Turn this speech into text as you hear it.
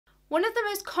One of the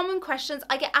most common questions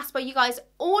I get asked by you guys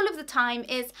all of the time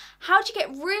is how do you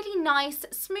get really nice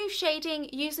smooth shading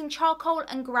using charcoal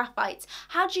and graphite?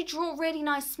 How do you draw really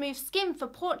nice smooth skin for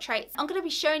portraits? I'm going to be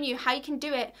showing you how you can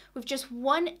do it with just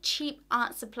one cheap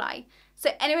art supply.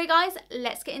 So anyway guys,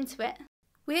 let's get into it.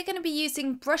 We're going to be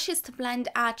using brushes to blend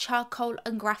our charcoal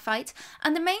and graphite,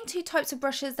 and the main two types of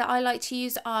brushes that I like to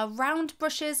use are round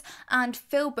brushes and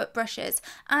filbert brushes.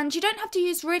 And you don't have to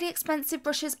use really expensive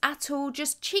brushes at all,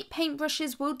 just cheap paint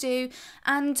brushes will do.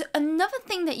 And another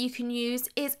thing that you can use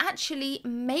is actually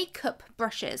makeup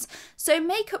brushes. So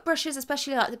makeup brushes,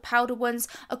 especially like the powder ones,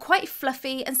 are quite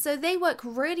fluffy, and so they work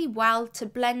really well to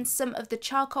blend some of the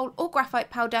charcoal or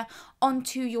graphite powder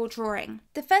onto your drawing.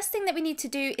 The first thing that we need to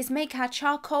do is make our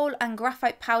charcoal and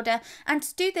graphite powder, and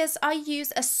to do this I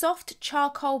use a soft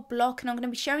charcoal block, and I'm going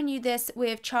to be showing you this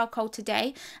with charcoal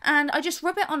today. And I just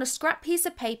rub it on a scrap piece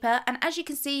of paper, and as you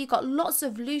can see you've got lots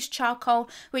of loose charcoal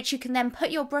which you can then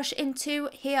put your brush into.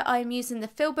 Here I am using the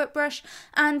filbert brush,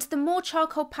 and the more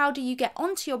charcoal powder you get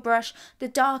onto your brush, the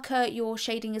darker your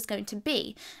shading is going to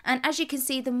be. And as you can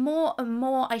see, the more and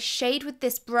more I shade with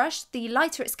this brush, the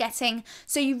lighter it's getting,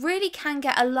 so you really can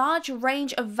get a large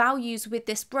range of values with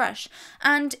this brush.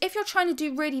 And if you're trying to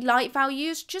do really light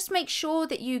values, just make sure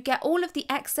that you get all of the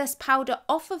excess powder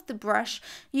off of the brush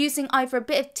using either a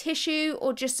bit of tissue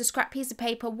or just a scrap piece of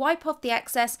paper. Wipe off the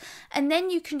excess, and then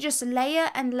you can just layer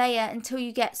and layer until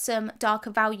you get some darker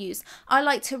values. I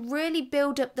like to really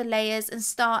build up the layers and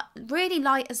start really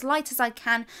light as I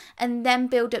can, and then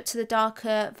build up to the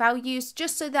darker values,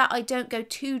 just so that I don't go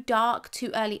too dark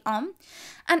too early on.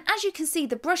 And as you can see,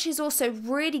 the brush is also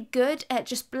really good at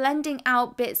just blending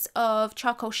out bits of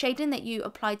charcoal shading that you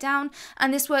apply down,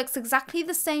 and this works exactly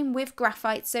the same with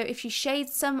graphite. So if you shade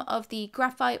some of the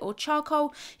graphite or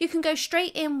charcoal, you can go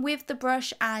straight in with the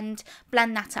brush and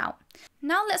blend that out.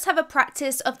 Now let's have a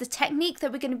practice of the technique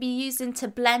that we're going to be using to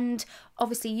blend,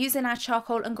 obviously using our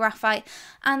charcoal and graphite.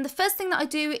 And the first thing that I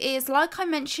do is, like I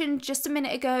mentioned just a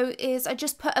minute ago, is I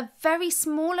just put a very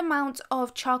small amount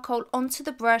of charcoal onto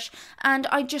the brush, and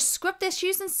I just scrub this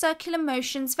using circular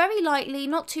motions very lightly,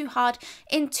 not too hard,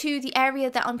 into the area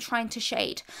that I'm trying to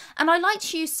shade. And I like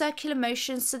to use circular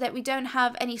motions so that we don't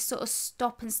have any sort of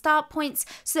stop and start points,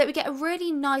 so that we get a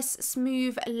really nice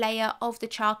smooth layer of the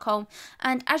charcoal.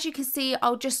 And as you can see,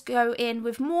 I'll just go in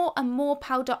with more and more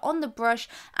powder on the brush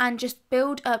and just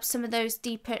build up some of those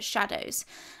deeper shadows.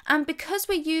 And because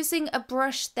we're using a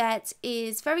brush that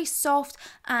is very soft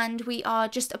and we are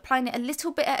just applying it a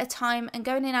little bit at a time and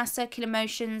going in our circular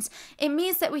motions, it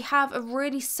means that we have a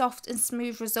really soft and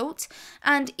smooth result.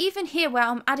 And even here where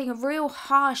I'm adding a real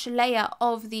harsh layer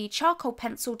of the charcoal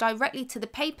pencil directly to the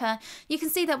paper, you can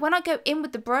see that when I go in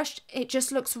with the brush, it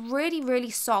just looks really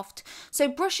soft. So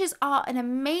brushes are an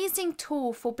amazing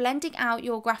tool for blending out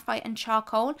your graphite and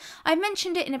charcoal. I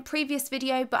mentioned it in a previous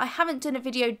video, but I haven't done a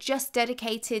video just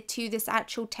dedicated to this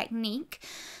actual technique.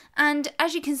 And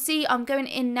as you can see, I'm going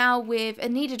in now with a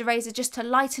kneaded eraser just to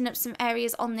lighten up some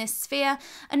areas on this sphere.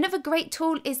 Another great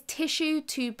tool is tissue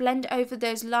to blend over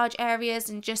those large areas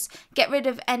and just get rid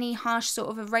of any harsh sort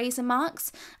of eraser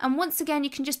marks. And once again, you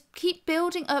can just keep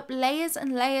building up layers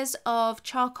and layers of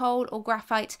charcoal or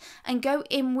graphite and go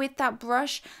in with that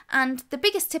brush. And the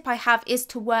biggest tip I have is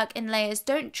to work in layers.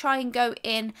 Don't try and go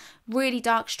in really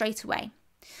dark straight away.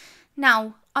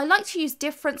 Now, I like to use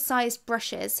different sized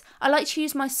brushes. I like to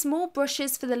use my small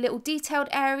brushes for the little detailed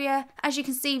area. As you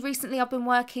can see, recently I've been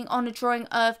working on a drawing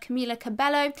of Camila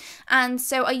Cabello, and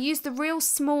so I use the real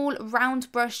small round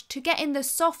brush to get in the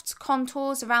soft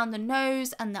contours around the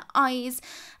nose and the eyes.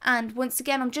 And once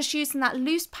again, I'm just using that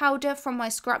loose powder from my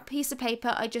scrap piece of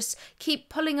paper. I just keep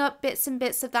pulling up bits and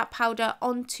bits of that powder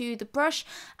onto the brush,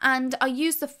 and I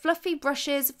use the fluffy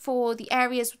brushes for the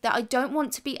areas that I don't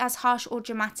want to be as harsh or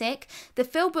dramatic.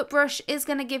 The filbert brush is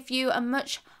going to give you a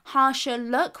much harsher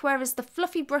look, whereas the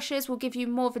fluffy brushes will give you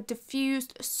more of a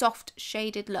diffused, soft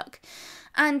shaded look.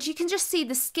 And you can just see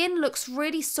the skin looks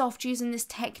really soft using this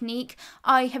technique.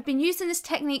 I have been using this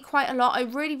technique quite a lot. I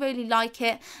really like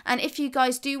it. And if you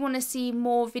guys do want to see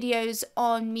more videos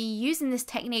on me using this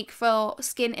technique for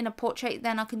skin in a portrait,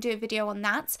 then I can do a video on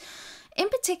that. In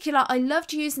particular, I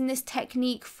loved using this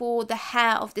technique for the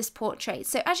hair of this portrait.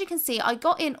 So as you can see, I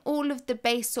got in all of the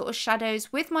base sort of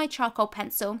shadows with my charcoal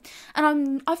pencil,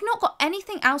 and I've not got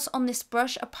anything else on this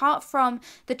brush apart from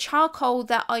the charcoal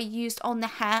that I used on the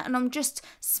hair, and I'm just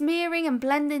smearing and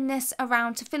blending this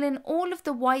around to fill in all of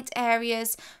the white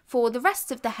areas for the rest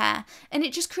of the hair. And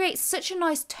it just creates such a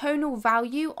nice tonal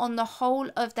value on the whole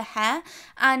of the hair,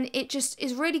 and it just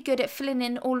is really good at filling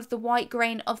in all of the white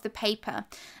grain of the paper.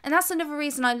 And that's another another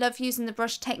reason I love using the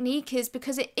brush technique, is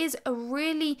because it is a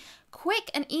really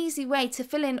quick and easy way to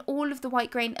fill in all of the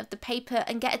white grain of the paper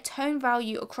and get a tone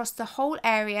value across the whole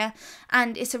area,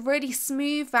 and it's a really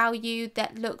smooth value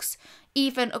that looks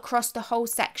even across the whole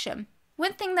section.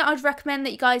 One thing that I'd recommend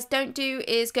that you guys don't do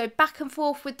is go back and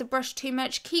forth with the brush too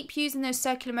much. Keep using those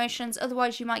circular motions,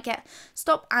 otherwise you might get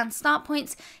stop and start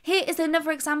points. Here is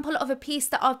another example of a piece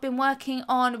that I've been working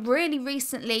on really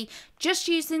recently, just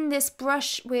using this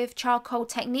brush with charcoal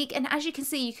technique, and as you can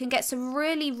see, you can get some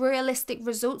really realistic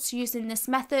results using this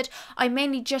method. I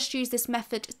mainly just use this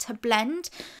method to blend.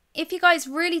 If you guys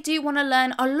really do want to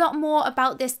learn a lot more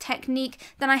about this technique,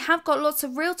 then I have got lots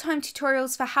of real-time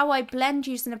tutorials for how I blend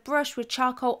using a brush with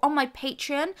charcoal on my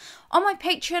Patreon. On my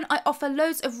Patreon, I offer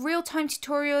loads of real-time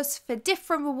tutorials for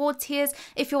different reward tiers.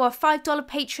 If you're a $5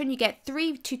 patron, you get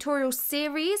 3 tutorial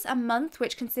series a month,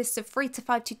 which consists of 3 to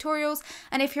 5 tutorials.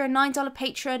 And if you're a $9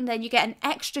 patron, then you get an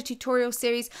extra tutorial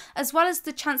series, as well as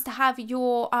the chance to have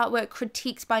your artwork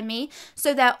critiqued by me.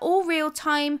 So they're all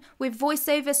real-time with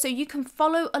voiceover, so you can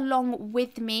follow along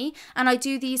with me, and I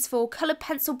do these for colour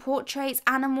pencil portraits,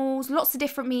 animals, lots of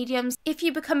different mediums. If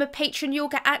you become a patron, you'll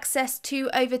get access to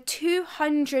over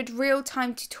 200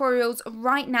 real-time tutorials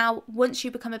right now once you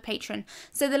become a patron,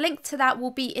 so the link to that will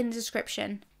be in the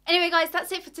description. Anyway guys,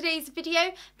 that's it for today's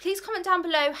video. Please comment down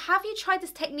below, have you tried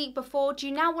this technique before? Do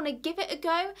you now want to give it a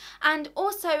go? And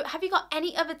also, have you got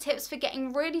any other tips for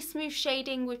getting really smooth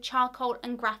shading with charcoal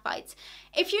and graphite?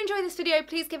 If you enjoyed this video,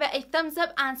 please give it a thumbs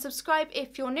up and subscribe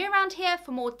if you're new around here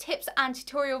for more tips and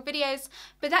tutorial videos.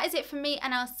 But that is it from me,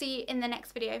 and I'll see you in the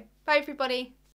next video. Bye everybody.